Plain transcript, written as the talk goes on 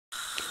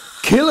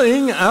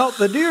Killing Out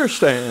the Deer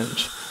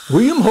Stands,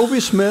 William Hovey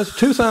Smith,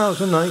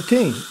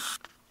 2019.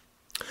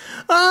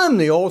 I'm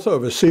the author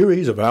of a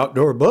series of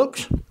outdoor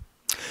books,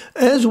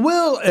 as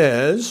well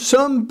as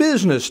some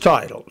business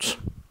titles.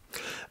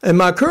 And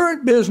my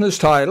current business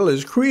title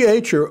is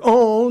Create Your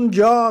Own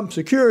Job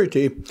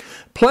Security.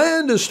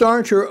 Plan to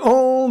start your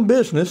own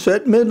business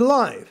at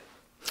midlife.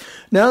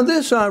 Now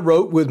this I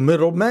wrote with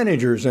middle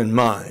managers in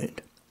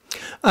mind.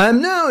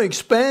 I'm now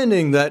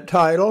expanding that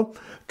title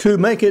to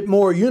make it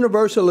more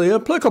universally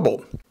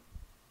applicable.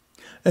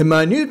 And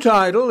my new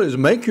title is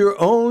Make Your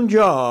Own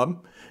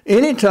Job,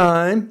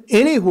 Anytime,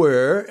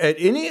 Anywhere, at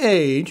any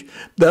age.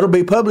 That'll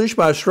be published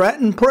by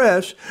Stratton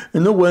Press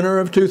in the winter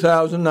of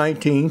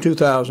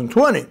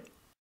 2019-2020.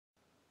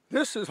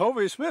 This is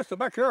Hovey Smith, the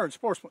backyard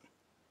sportsman.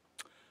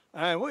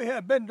 And we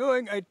have been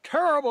doing a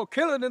terrible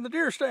killing in the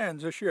deer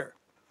stands this year.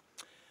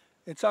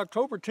 It's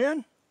October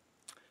 10.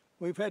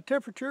 We've had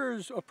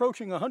temperatures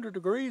approaching 100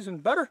 degrees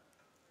and better.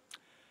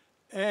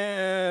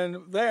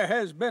 And there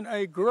has been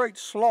a great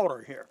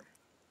slaughter here.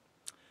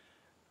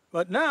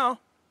 But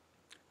now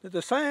that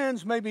the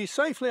sands may be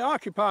safely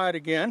occupied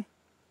again,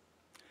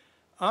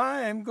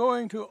 I am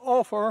going to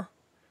offer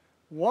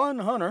one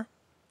hunter,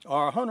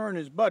 or a hunter and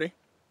his buddy,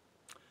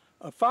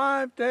 a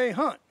 5-day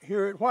hunt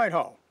here at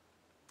Whitehall.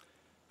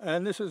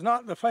 And this is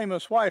not the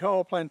famous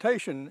Whitehall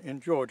Plantation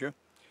in Georgia.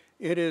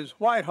 It is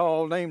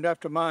Whitehall, named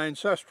after my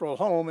ancestral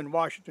home in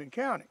Washington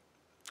County.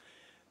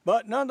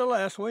 But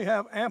nonetheless, we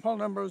have ample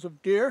numbers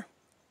of deer,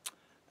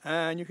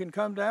 and you can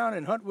come down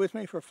and hunt with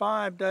me for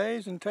 5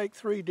 days and take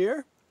 3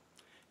 deer.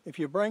 If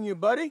you bring your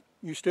buddy,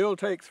 you still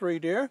take 3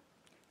 deer.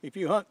 If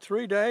you hunt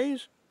 3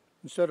 days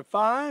instead of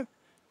 5,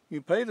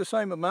 you pay the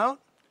same amount.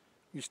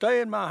 You stay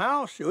in my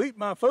house, you eat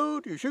my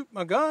food, you shoot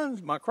my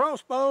guns, my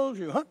crossbows,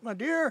 you hunt my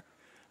deer,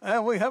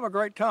 and we have a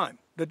great time.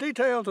 The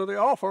details of the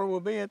offer will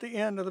be at the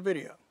end of the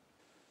video.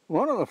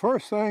 One of the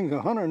first things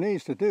a hunter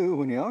needs to do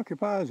when he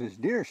occupies his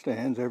deer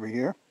stands every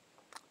year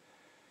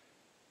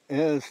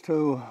is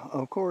to,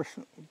 of course,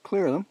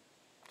 clear them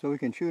so he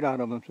can shoot out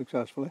of them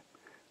successfully.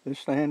 This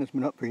stand has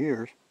been up for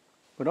years.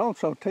 But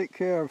also take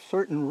care of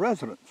certain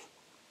residents.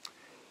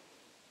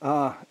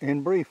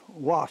 In brief,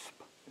 wasp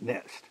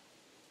nest.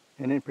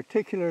 And in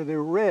particular, the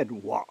red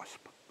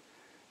wasp,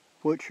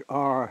 which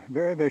are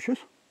very vicious.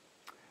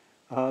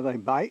 They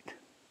bite.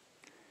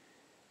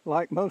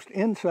 Like most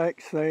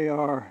insects, they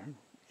are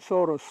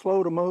sort of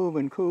slow to move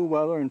in cool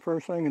weather and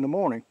first thing in the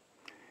morning.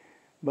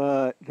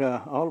 But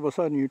all of a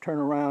sudden you turn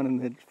around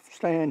and the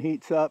stand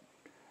heats up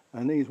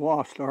and these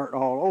wasps start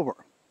all over.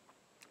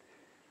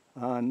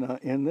 And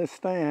in this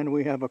stand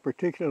we have a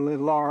particularly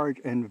large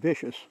and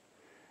vicious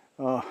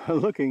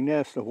looking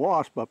nest of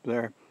wasp up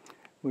there,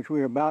 which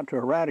we are about to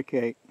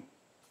eradicate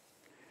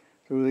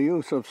through the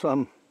use of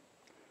some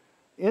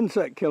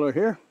insect killer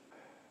here.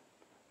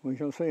 We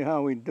shall see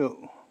how we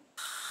do.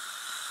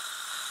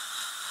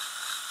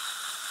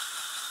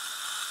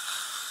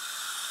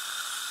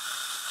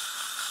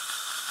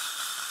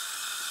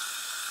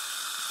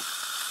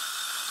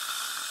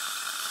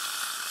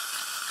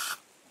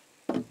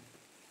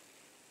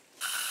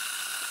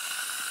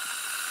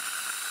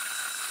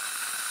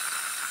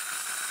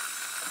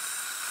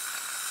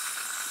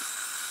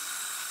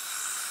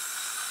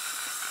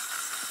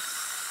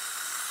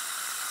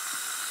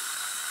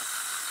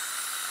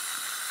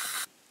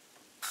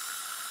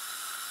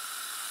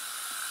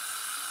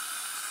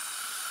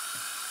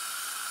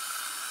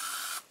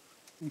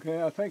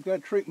 Okay, I think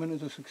that treatment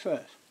is a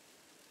success.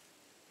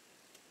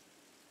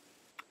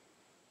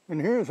 And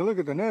here's a look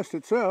at the nest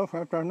itself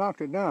after I knocked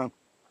it down.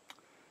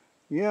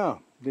 Yeah,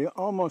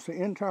 almost the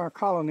entire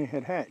colony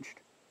had hatched.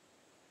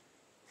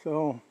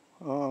 So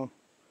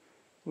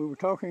we were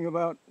talking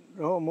about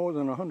more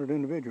than 100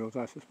 individuals,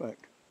 I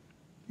suspect.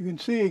 You can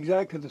see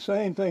exactly the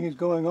same thing is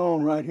going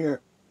on right here.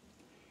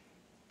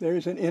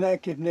 There's an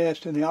inactive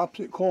nest in the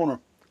opposite corner,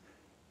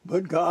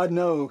 but God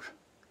knows.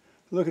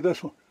 Look at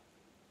this one.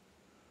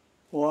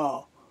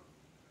 Wow.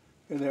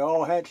 And they're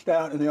all hatched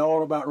out and they're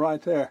all about right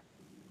there.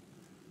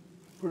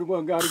 Pretty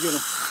well got to get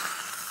them.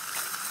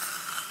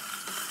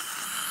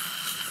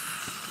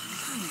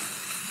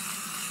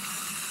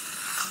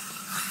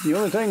 The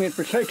only thing that's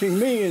protecting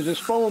me is this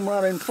foam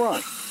right in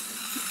front.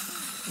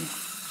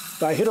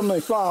 If I hit them,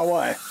 they fly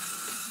away.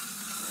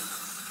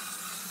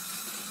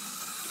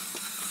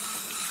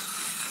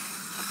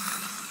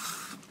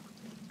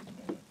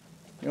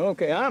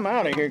 Okay, I'm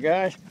out of here,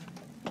 guys.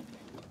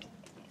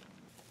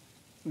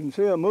 You can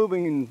see them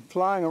moving and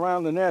flying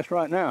around the nest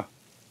right now.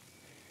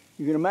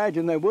 You can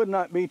imagine they would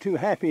not be too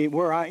happy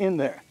were I in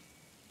there.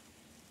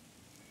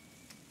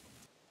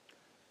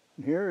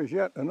 And here is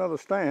yet another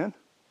stand.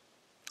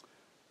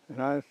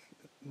 And I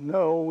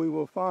know we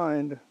will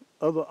find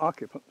other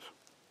occupants.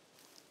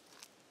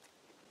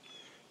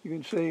 You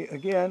can see,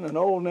 again, an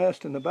old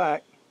nest in the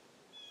back.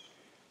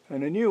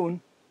 And a new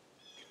one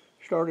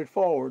started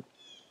forward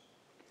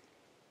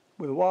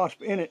with a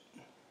wasp in it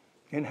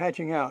and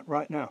hatching out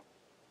right now.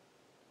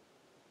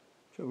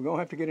 So we're going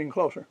to have to get in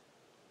closer.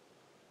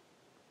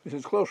 This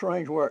is close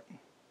range work.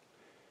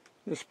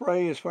 This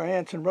spray is for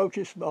ants and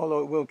roaches,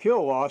 although it will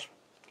kill wasps.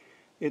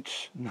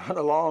 It's not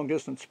a long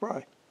distance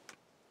spray.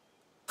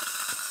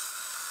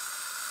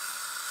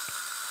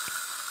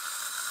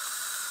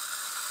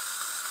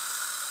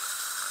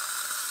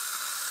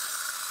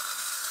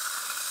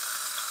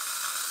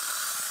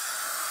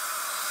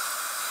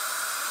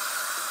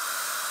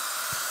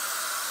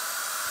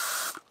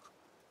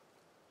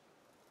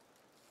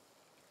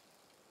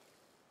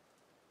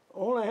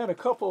 Only had a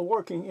couple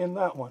working in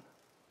that one.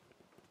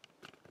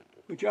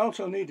 But you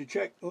also need to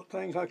check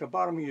things like the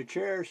bottom of your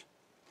chairs,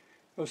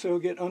 because they'll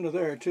get under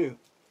there too.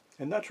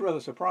 And that's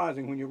rather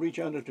surprising when you reach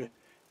under to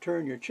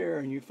turn your chair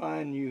and you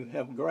find you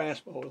have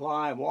grasped a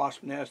live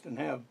wasp nest and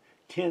have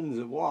tens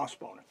of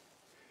wasps on it.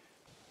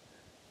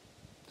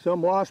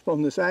 Some wasps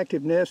on this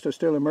active nest are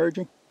still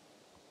emerging.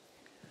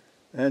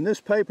 And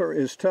this paper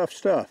is tough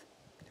stuff.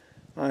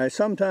 I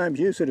sometimes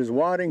use it as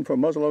wadding for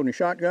muzzleloading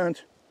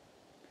shotguns.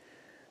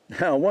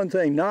 Now, one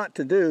thing not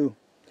to do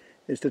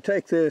is to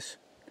take this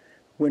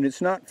when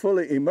it's not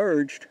fully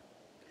emerged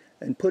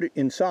and put it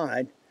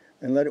inside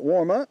and let it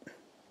warm up,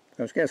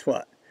 because guess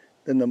what?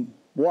 Then the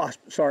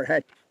wasps start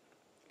hatching.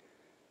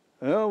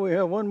 Well, we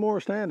have one more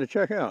stand to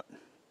check out.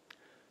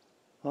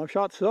 I've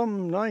shot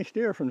some nice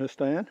deer from this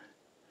stand,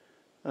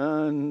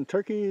 and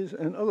turkeys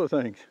and other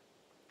things.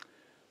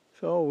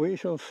 So we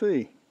shall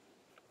see.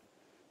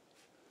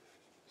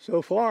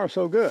 So far,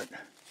 so good.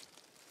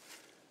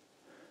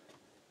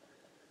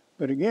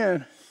 But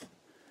again,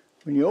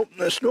 when you open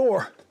this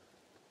door,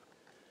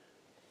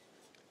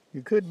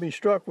 you could be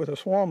struck with a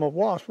swarm of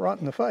wasps right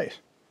in the face.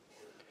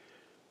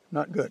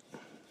 Not good.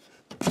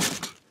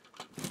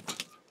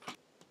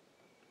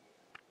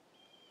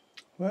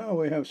 Well,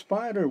 we have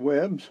spider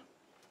webs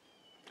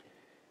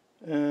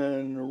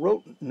and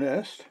roach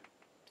nest,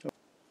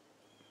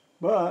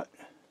 but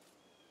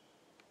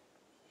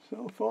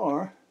so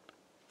far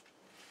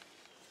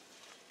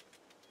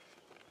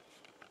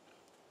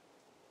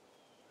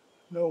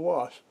no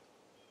wasp.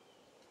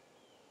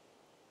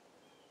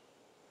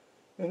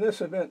 In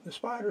this event, the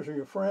spiders are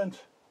your friends.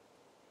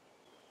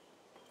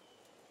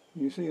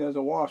 You see there's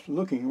a wasp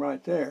looking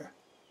right there,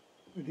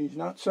 but he's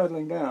not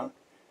settling down.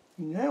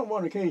 You have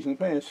one occasionally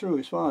pass through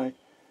is fine,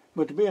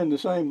 but to be in the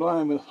same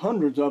blind with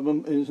hundreds of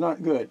them is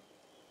not good.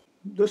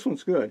 This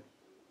one's good.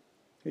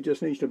 It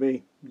just needs to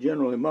be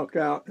generally mucked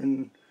out,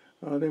 and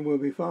then we'll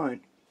be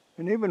fine.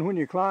 And even when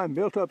you climb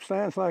built-up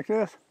stands like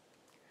this,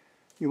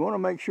 you want to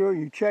make sure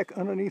you check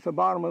underneath the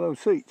bottom of those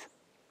seats,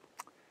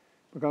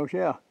 because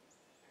yeah,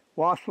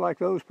 wasps like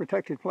those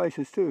protected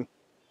places too.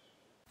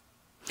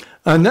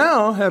 I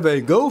now have a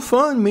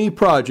GoFundMe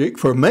project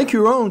for Make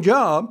Your Own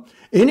Job,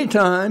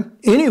 anytime,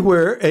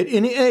 anywhere, at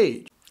any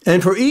age.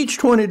 And for each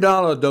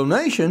 $20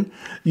 donation,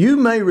 you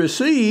may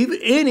receive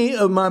any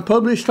of my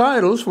published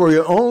titles for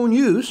your own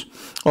use,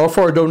 or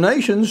for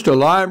donations to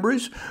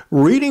libraries,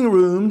 reading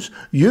rooms,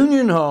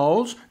 union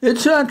halls,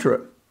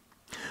 etc.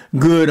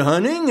 Good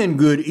hunting and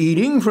good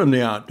eating from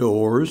the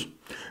outdoors.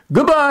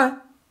 Goodbye,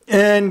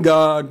 and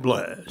God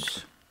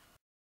bless.